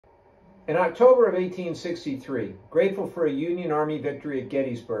In October of 1863, grateful for a Union Army victory at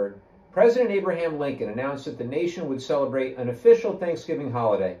Gettysburg, President Abraham Lincoln announced that the nation would celebrate an official Thanksgiving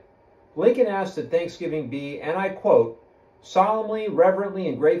holiday. Lincoln asked that Thanksgiving be, and I quote, solemnly, reverently,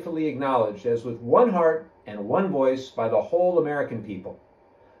 and gratefully acknowledged as with one heart and one voice by the whole American people.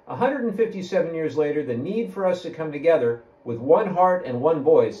 157 years later, the need for us to come together with one heart and one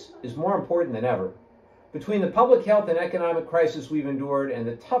voice is more important than ever. Between the public health and economic crisis we've endured and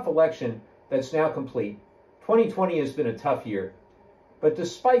the tough election that's now complete, 2020 has been a tough year. But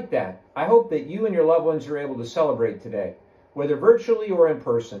despite that, I hope that you and your loved ones are able to celebrate today, whether virtually or in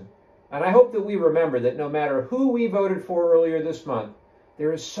person. And I hope that we remember that no matter who we voted for earlier this month,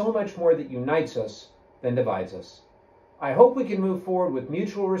 there is so much more that unites us than divides us. I hope we can move forward with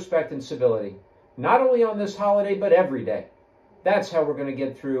mutual respect and civility, not only on this holiday, but every day. That's how we're going to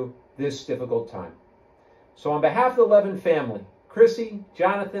get through this difficult time. So on behalf of the Levin family, Chrissy,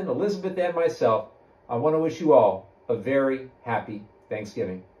 Jonathan, Elizabeth, and myself, I want to wish you all a very happy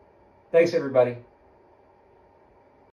Thanksgiving. Thanks, everybody.